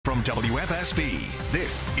From WFSB,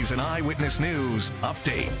 this is an Eyewitness News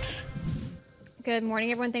Update. Good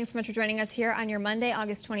morning, everyone. Thanks so much for joining us here on your Monday,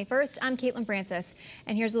 August 21st. I'm Caitlin Francis,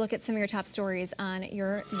 and here's a look at some of your top stories on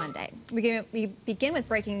your Monday. We begin with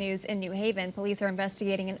breaking news in New Haven. Police are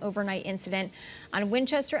investigating an overnight incident on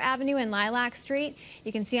Winchester Avenue and Lilac Street.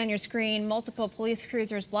 You can see on your screen multiple police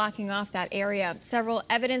cruisers blocking off that area. Several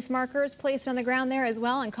evidence markers placed on the ground there as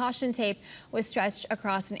well, and caution tape was stretched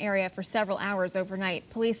across an area for several hours overnight.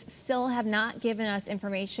 Police still have not given us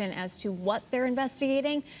information as to what they're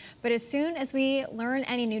investigating, but as soon as we learn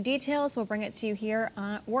any new details, we'll bring it to you here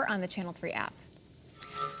or on the Channel 3 app.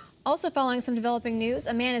 Also following some developing news,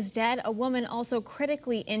 a man is dead, a woman also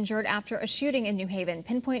critically injured after a shooting in New Haven.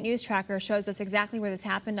 Pinpoint News Tracker shows us exactly where this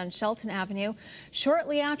happened on Shelton Avenue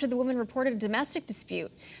shortly after the woman reported a domestic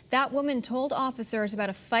dispute. That woman told officers about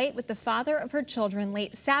a fight with the father of her children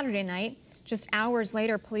late Saturday night. Just hours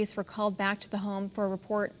later, police were called back to the home for a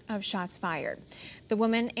report of shots fired. The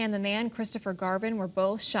woman and the man, Christopher Garvin, were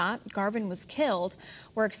both shot. Garvin was killed.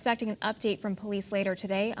 We're expecting an update from police later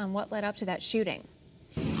today on what led up to that shooting.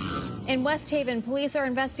 In West Haven, police are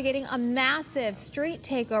investigating a massive street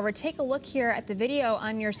takeover. Take a look here at the video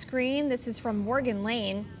on your screen. This is from Morgan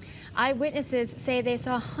Lane. Eyewitnesses say they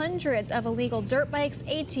saw hundreds of illegal dirt bikes,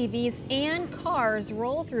 ATVs, and cars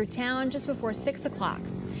roll through town just before 6 o'clock.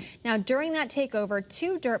 Now, during that takeover,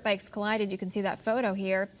 two dirt bikes collided. You can see that photo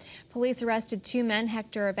here. Police arrested two men,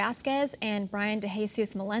 Hector Vasquez and Brian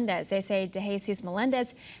DeJesus Melendez. They say DeJesus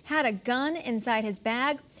Melendez had a gun inside his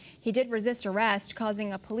bag. He did resist arrest,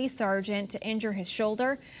 causing a police sergeant to injure his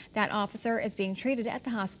shoulder. That officer is being treated at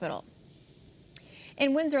the hospital.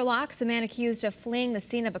 In Windsor Locks, a man accused of fleeing the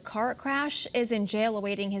scene of a car crash is in jail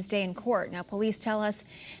awaiting his day in court. Now, police tell us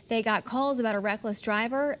they got calls about a reckless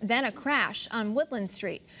driver, then a crash on Woodland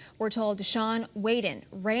Street. We're told Deshaun Wayden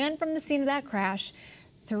ran from the scene of that crash,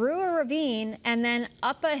 through a ravine, and then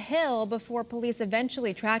up a hill before police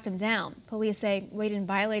eventually tracked him down. Police say Wayden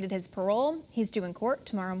violated his parole. He's due in court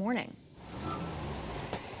tomorrow morning.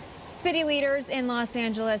 City leaders in Los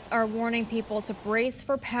Angeles are warning people to brace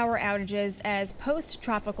for power outages as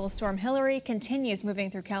post-tropical storm Hillary continues moving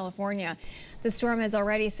through California. The storm has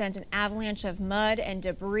already sent an avalanche of mud and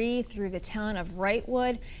debris through the town of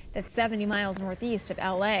Wrightwood, that's 70 miles northeast of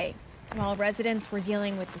LA. While residents were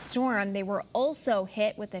dealing with the storm, they were also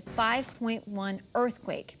hit with a 5.1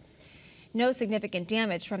 earthquake. No significant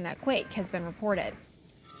damage from that quake has been reported.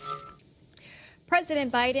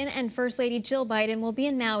 President Biden and First Lady Jill Biden will be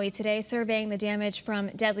in Maui today surveying the damage from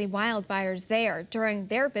deadly wildfires there. During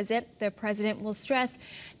their visit, the president will stress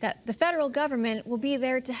that the federal government will be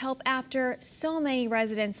there to help after so many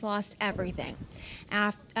residents lost everything.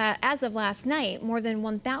 As of last night, more than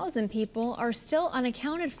 1,000 people are still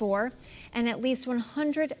unaccounted for, and at least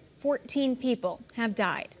 114 people have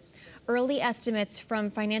died. Early estimates from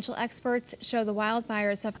financial experts show the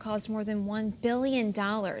wildfires have caused more than $1 billion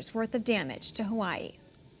worth of damage to Hawaii.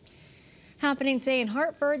 Happening today in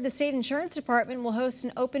Hartford, the state insurance department will host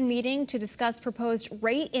an open meeting to discuss proposed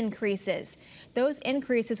rate increases. Those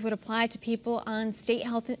increases would apply to people on state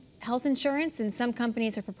health insurance, and some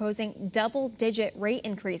companies are proposing double-digit rate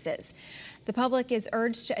increases. The public is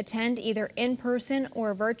urged to attend either in person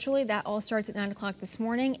or virtually. That all starts at 9 o'clock this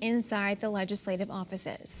morning inside the legislative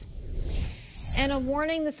offices. And a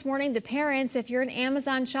warning this morning to parents: if you're an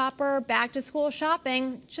Amazon shopper, back-to-school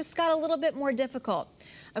shopping just got a little bit more difficult.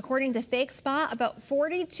 According to Fake Spot, about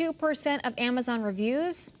 42% of Amazon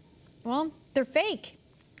reviews, well, they're fake.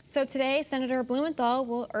 So today, Senator Blumenthal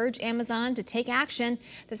will urge Amazon to take action.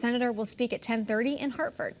 The senator will speak at 10:30 in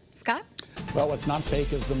Hartford. Scott? Well, what's not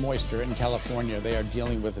fake is the moisture in California. They are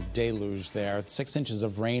dealing with a deluge there. 6 inches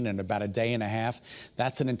of rain in about a day and a half.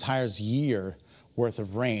 That's an entire year worth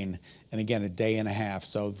of rain, and again, a day and a half.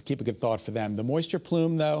 So keep a good thought for them. The moisture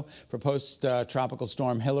plume, though, for post-tropical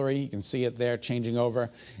storm Hillary, you can see it there changing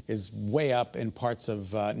over, is way up in parts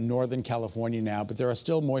of northern California now. But there are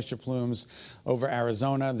still moisture plumes over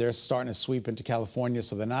Arizona. They're starting to sweep into California,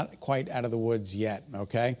 so they're not quite out of the woods yet,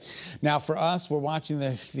 okay? Now, for us, we're watching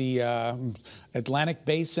the Atlantic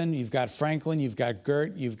Basin. You've got Franklin, you've got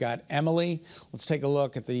Gert, you've got Emily. Let's take a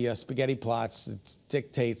look at the spaghetti plots that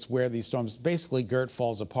dictates where these storms. Basically, Gert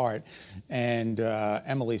falls apart and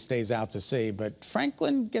Emily stays out to sea. But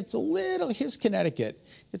Franklin gets a little, here's Connecticut.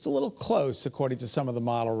 It's a little close, according to some of the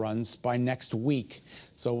model runs, by next week.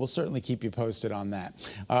 So we'll certainly keep you posted on that.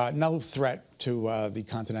 No threat to the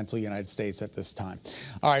continental United States at this time.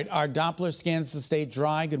 All right, our Doppler scans the state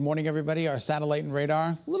dry. Good morning, everybody. Our satellite and radar,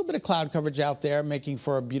 a little bit of cloud coverage out there, making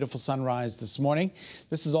for a beautiful sunrise this morning.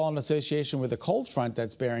 This is all in association with a cold front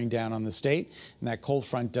that's bearing down on the state, and that cold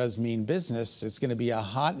front does mean business. It's going to be a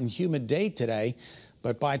hot and humid day today.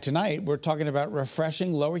 But by tonight, we're talking about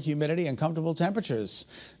refreshing, lower humidity and comfortable temperatures.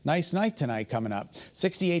 Nice night tonight coming up.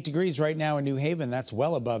 68 degrees right now in New Haven. That's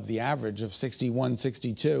well above the average of 61,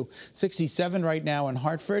 62. 67 right now in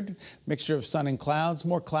Hartford. Mixture of sun and clouds.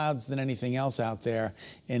 More clouds than anything else out there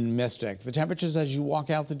in Mystic. The temperatures as you walk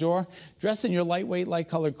out the door, dress in your lightweight,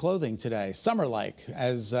 light-colored clothing today. Summer-like,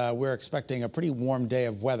 as we're expecting a pretty warm day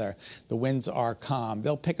of weather. The winds are calm.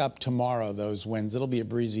 They'll pick up tomorrow, those winds. It'll be a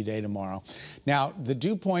breezy day tomorrow. Now, the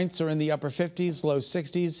dew points are in the upper 50s, low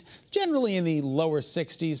 60s, generally in the lower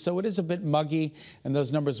 60s, so it is a bit muggy, and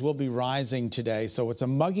those numbers will be rising today. So it's a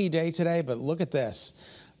muggy day today, but look at this.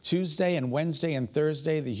 Tuesday and Wednesday and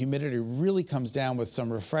Thursday, the humidity really comes down with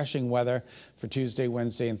some refreshing weather for Tuesday,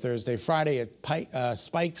 Wednesday, and Thursday. Friday, it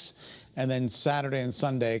spikes, and then Saturday and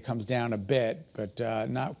Sunday it comes down a bit, but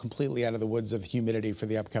not completely out of the woods of humidity for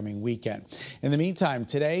the upcoming weekend. In the meantime,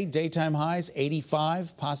 today, daytime highs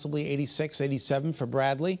 85, possibly 86, 87 for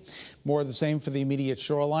Bradley. More of the same for the immediate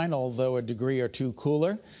shoreline, although a degree or two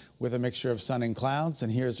cooler, with a mixture of sun and clouds.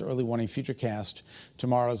 And here's early warning futurecast.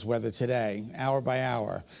 Tomorrow's weather today, hour by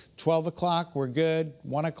hour. 12 o'clock, we're good.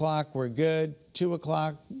 1 o'clock, we're good. 2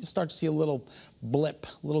 o'clock, you start to see a little blip,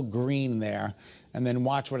 a little green there. And then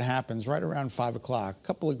watch what happens right around 5 o'clock. A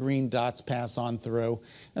couple of green dots pass on through.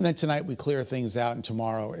 And then tonight we clear things out, and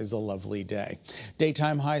tomorrow is a lovely day.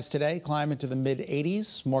 Daytime highs today climb into the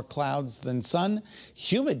mid-80s. More clouds than sun.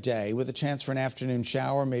 Humid day with a chance for an afternoon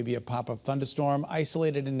shower, maybe a pop-up thunderstorm.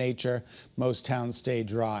 Isolated in nature. Most towns stay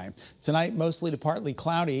dry. Tonight, mostly to partly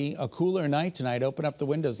cloudy. A cooler night tonight. Open up the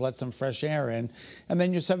windows, let some fresh air in. And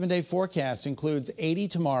then your 7-day forecast includes 80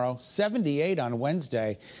 tomorrow, 78 on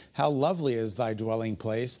Wednesday. How lovely is thy dwelling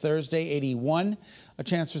place. Thursday, 81. A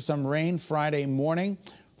chance for some rain Friday morning.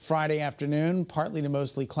 Friday afternoon, partly to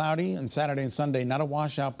mostly cloudy. And Saturday and Sunday, not a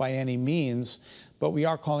washout by any means. But we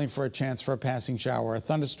are calling for a chance for a passing shower or a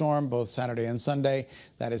thunderstorm both Saturday and Sunday.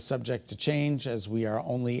 That is subject to change as we are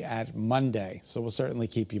only at Monday. So we'll certainly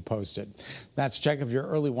keep you posted. That's a check of your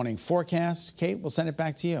early warning forecast. Kate, we'll send it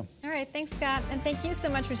back to you. All right. Thanks, Scott. And thank you so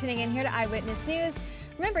much for tuning in here to Eyewitness News.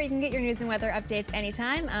 Remember, you can get your news and weather updates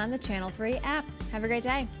anytime on the Channel 3 app. Have a great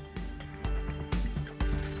day.